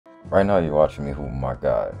Right now you're watching me hoop with my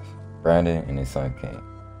guys, Brandon and his son King.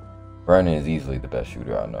 Brandon is easily the best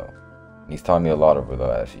shooter I know. He's taught me a lot over the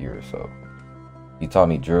last year or so. He taught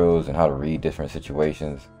me drills and how to read different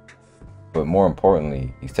situations, but more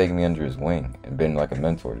importantly, he's taken me under his wing and been like a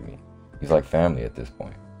mentor to me. He's like family at this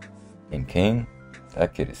point. And King,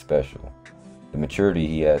 that kid is special. The maturity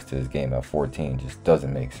he has to his game at 14 just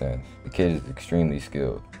doesn't make sense. The kid is extremely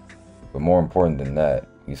skilled, but more important than that,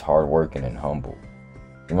 he's hardworking and humble.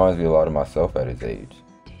 He reminds me a lot of myself at his age,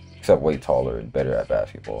 except way taller and better at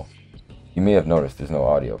basketball. You may have noticed there's no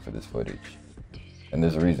audio for this footage, and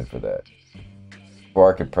there's a reason for that.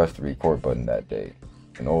 Before I could press the record button that day,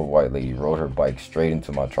 an old white lady rode her bike straight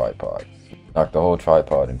into my tripod, knocked the whole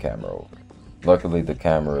tripod and camera over. Luckily the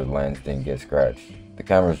camera lens didn't get scratched. The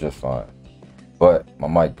camera's just fine. But my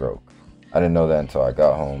mic broke. I didn't know that until I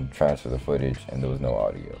got home, transferred the footage, and there was no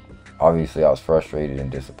audio. Obviously I was frustrated and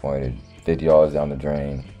disappointed. $50 down the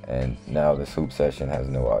drain, and now this hoop session has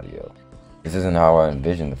no audio. This isn't how I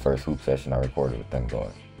envisioned the first hoop session I recorded with them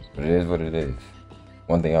going, but it is what it is.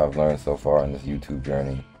 One thing I've learned so far on this YouTube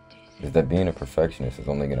journey is that being a perfectionist is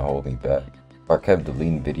only going to hold me back. If I kept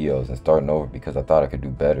deleting videos and starting over because I thought I could do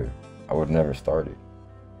better, I would have never started.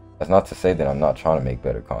 That's not to say that I'm not trying to make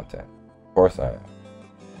better content. Of course I am.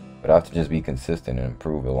 But I have to just be consistent and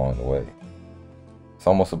improve along the way. It's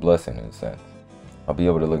almost a blessing in a sense. I'll be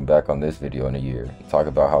able to look back on this video in a year and talk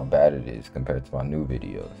about how bad it is compared to my new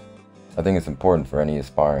videos. I think it's important for any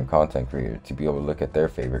aspiring content creator to be able to look at their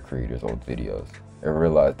favorite creators' old videos and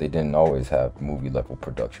realize they didn't always have movie level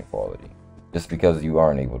production quality. Just because you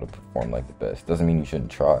aren't able to perform like the best doesn't mean you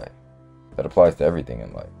shouldn't try. That applies to everything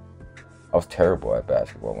in life. I was terrible at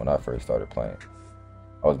basketball when I first started playing.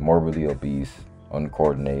 I was morbidly obese,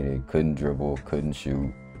 uncoordinated, couldn't dribble, couldn't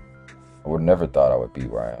shoot. I would never thought I would be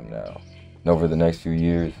where I am now. And over the next few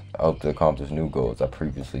years, I hope to accomplish new goals I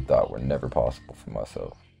previously thought were never possible for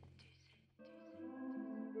myself.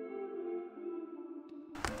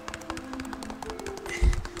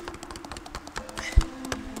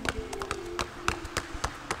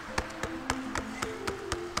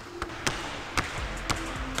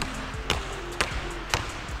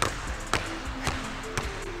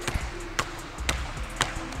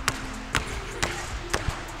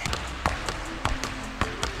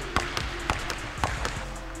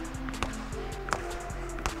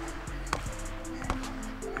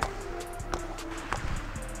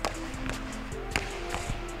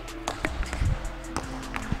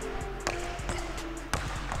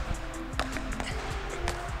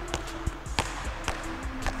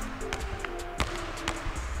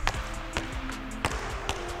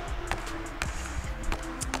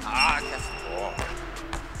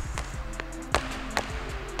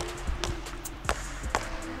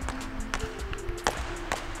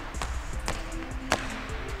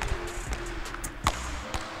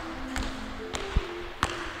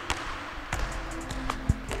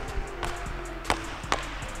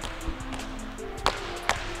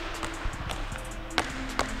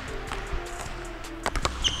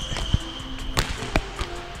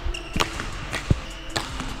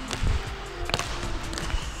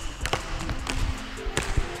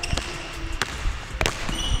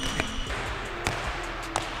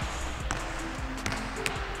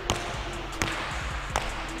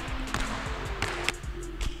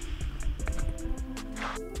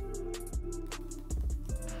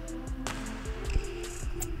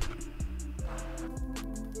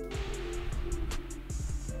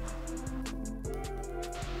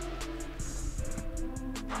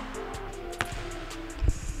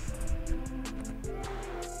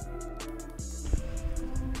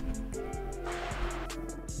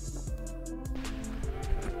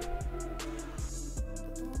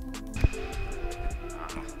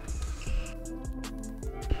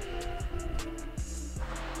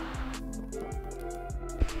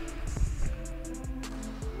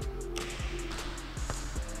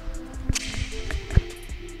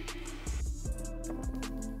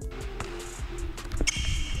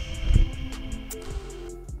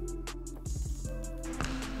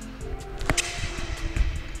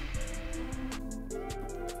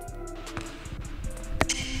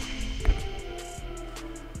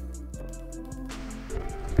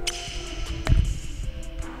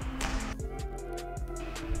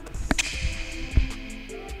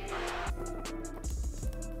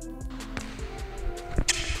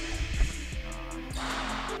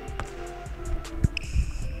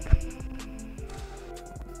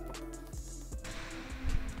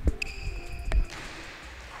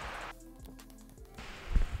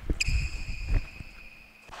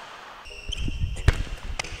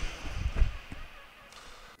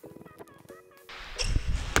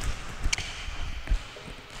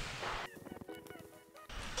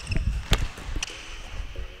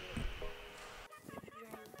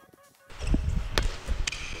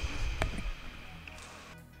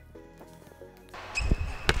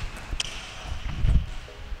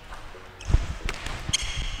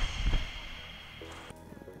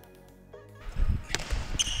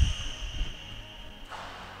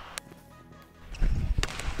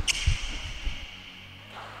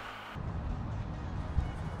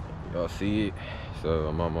 Y'all see it? So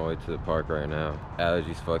I'm on my way to the park right now.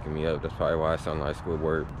 Allergies fucking me up. That's probably why I sound like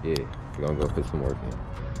Squidward. Yeah, we're gonna go put some work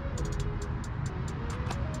in.